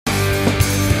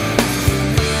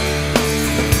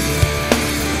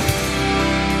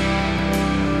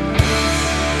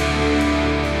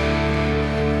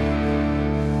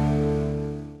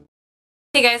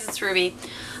Hey guys, it's Ruby.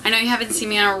 I know you haven't seen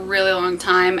me in a really long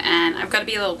time and I've got to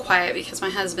be a little quiet because my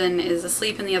husband is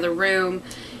asleep in the other room.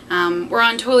 We're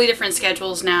on totally different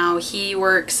schedules now. He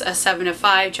works a 7 to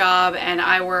 5 job and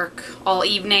I work all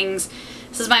evenings.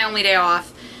 This is my only day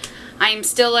off. I'm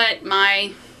still at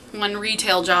my one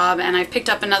retail job and I've picked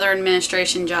up another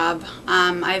administration job.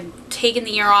 I've taken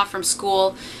the year off from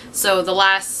school, so the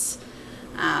last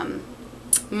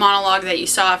monologue that you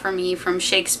saw from me from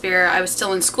Shakespeare, I was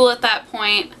still in school at that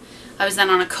point. I was then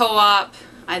on a co-op.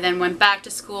 I then went back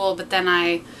to school, but then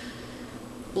I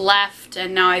left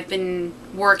and now I've been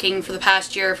working for the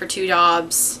past year for 2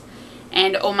 jobs.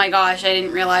 And oh my gosh, I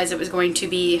didn't realize it was going to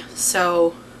be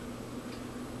so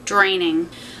draining.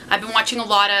 I've been watching a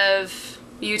lot of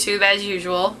YouTube as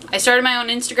usual. I started my own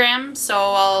Instagram, so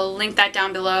I'll link that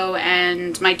down below,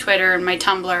 and my Twitter and my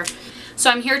Tumblr. So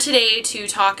I'm here today to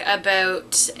talk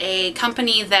about a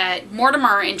company that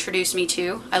Mortimer introduced me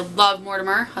to. I love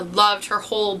Mortimer. I loved her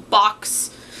whole box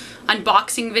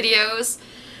unboxing videos.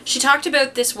 She talked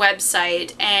about this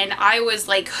website and I was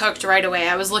like hooked right away.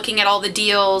 I was looking at all the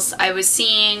deals. I was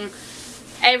seeing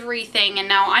everything, and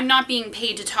now I'm not being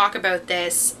paid to talk about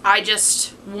this. I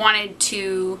just wanted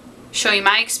to show you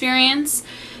my experience.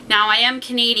 Now I am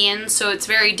Canadian, so it's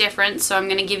very different, so I'm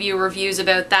going to give you reviews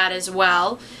about that as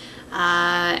well.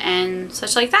 And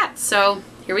such like that. So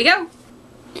here we go.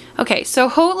 Okay, so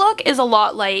Haute is a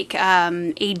lot like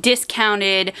a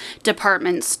discounted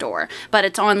department store, but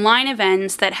it's online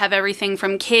events that have everything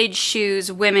from kids,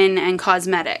 shoes, women, and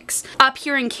cosmetics. Up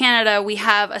here in Canada, we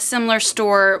have a similar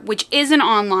store which isn't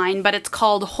online, but it's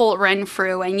called Haute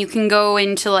Renfrew, and you can go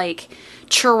into like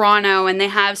Toronto and they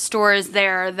have stores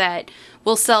there that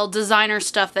will sell designer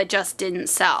stuff that just didn't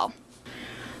sell.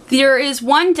 There is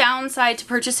one downside to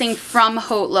purchasing from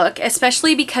Haute,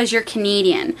 especially because you're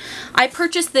Canadian. I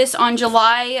purchased this on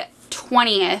July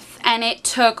 20th and it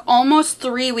took almost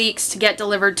 3 weeks to get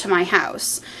delivered to my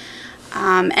house.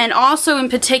 And also in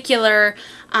particular,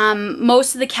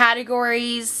 most of the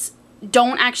categories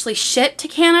don't actually ship to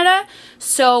Canada.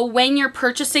 So when you're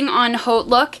purchasing on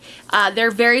Haute, they're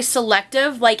very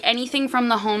selective. Like anything from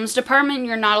the homes department,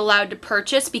 you're not allowed to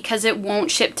purchase because it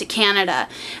won't ship to Canada.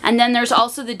 And then there's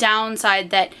also the downside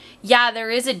that, yeah,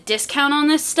 there is a discount on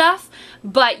this stuff,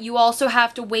 but you also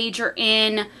have to wager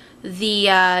in the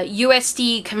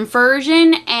USD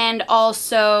conversion, and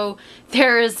also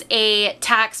there's a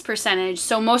tax percentage.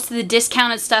 So most of the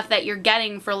discounted stuff that you're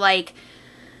getting for like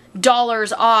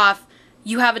dollars off,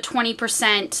 you have a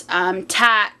 20%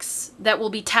 tax that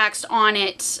will be taxed on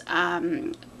it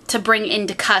to bring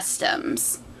into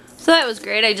customs. So that was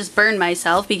great. I just burned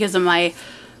myself because of my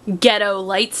ghetto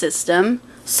light system.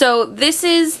 So this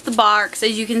is the box.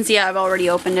 As you can see, I've already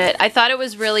opened it. I thought it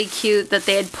was really cute that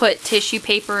they had put tissue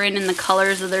paper in the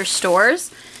colors of their stores.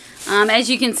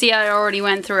 As you can see, I already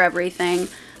went through everything.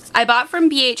 I bought from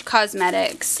BH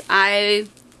Cosmetics. I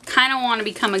kind of want to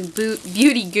become a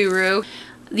beauty guru.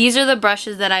 These are the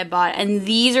brushes that I bought, and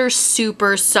these are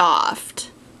super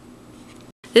soft.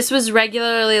 This was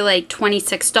regularly like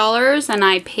 $26 and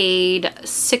I paid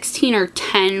 $16 or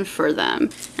 $10 for them.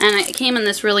 And it came in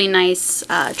this really nice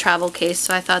travel case,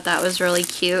 so I thought that was really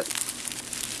cute. It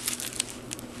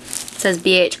says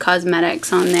BH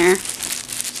Cosmetics on there.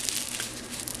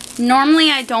 Normally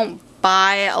I don't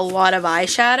buy a lot of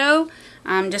eyeshadow,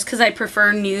 just because I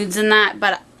prefer nudes and that,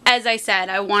 but as I said,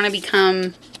 I want to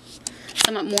become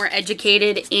somewhat more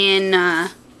educated in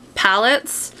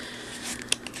palettes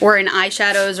or in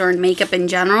eyeshadows or in makeup in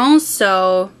general.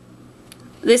 So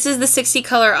this is the 60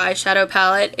 color eyeshadow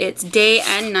palette. It's day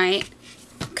and night.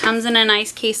 Comes in a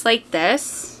nice case like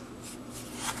this,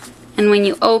 and when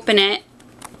you open it,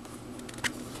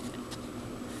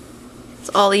 it's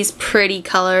all these pretty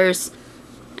colors,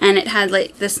 and it had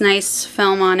like this nice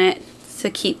film on it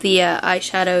to keep the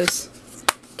eyeshadows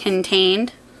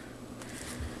contained.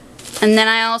 And then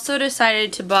I also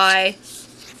decided to buy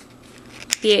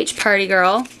BH Party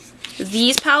Girl.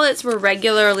 These palettes were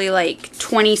regularly like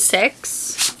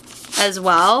 $26 as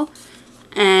well,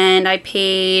 and I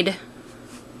paid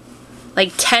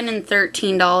like $10 and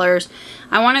 $13.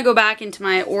 I want to go back into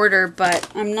my order, but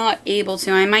I'm not able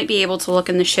to. I might be able to look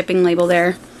in the shipping label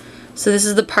there. So this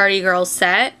is the Party Girl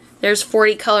set. There's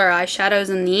 40 color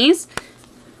eyeshadows in these.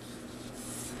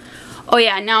 Oh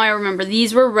yeah, now I remember.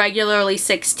 These were regularly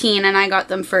 $16 and I got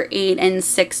them for $8 and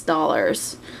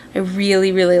 $6. I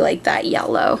really, really like that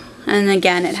yellow. And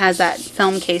again, it has that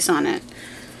film case on it.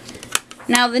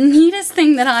 Now the neatest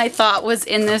thing that I thought was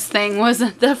in this thing was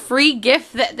the free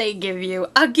gift that they give you.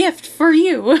 A gift for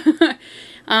you.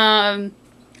 I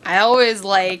always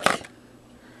like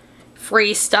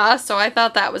free stuff, so I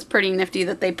thought that was pretty nifty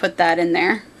that they put that in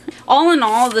there. All in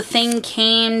all, the thing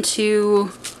came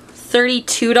to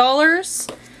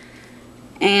 $32.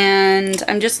 And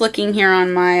I'm just looking here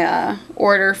on my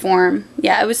order form.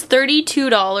 Yeah, it was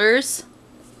 $32.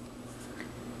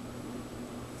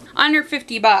 Under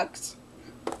 50 bucks.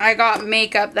 I got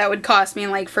makeup that would cost me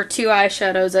like for 2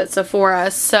 eyeshadows at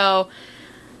Sephora, so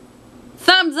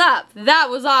thumbs up. That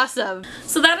was awesome.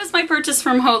 So that is my purchase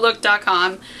from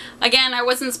HauteLook.com. Again, I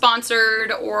wasn't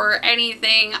sponsored or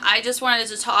anything. I just wanted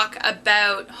to talk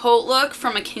about Haute Look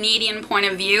from a Canadian point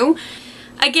of view.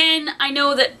 Again, I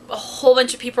know that a whole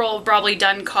bunch of people have probably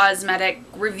done cosmetic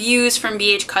reviews from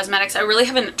BH Cosmetics. I really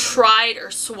haven't tried or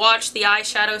swatched the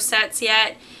eyeshadow sets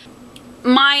yet.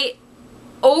 My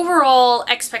overall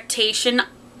expectation,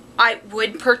 I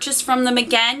would purchase from them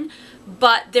again,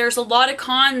 but there's a lot of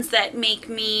cons that make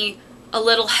me a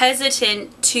little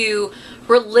hesitant to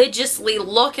religiously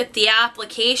look at the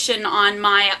application on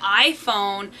my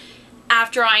iPhone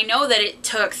after I know that it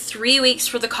took 3 weeks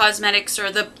for the cosmetics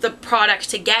or the product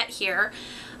to get here.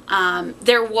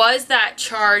 There was that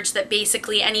charge that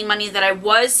basically any money that I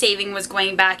was saving was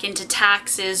going back into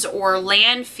taxes or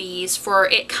land fees for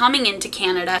it coming into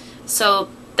Canada. So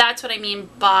that's what I mean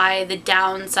by the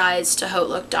downsides to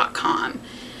HauteLook.com.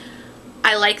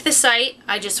 I like the site.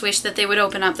 I just wish that they would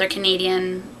open up their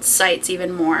Canadian sites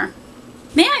even more.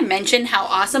 May I mention how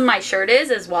awesome my shirt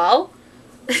is as well?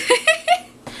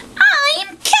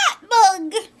 I'm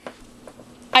Catbug!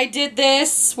 I did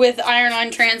this with iron-on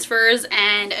transfers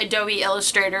and Adobe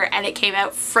Illustrator and it came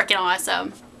out freaking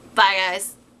awesome. Bye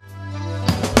guys.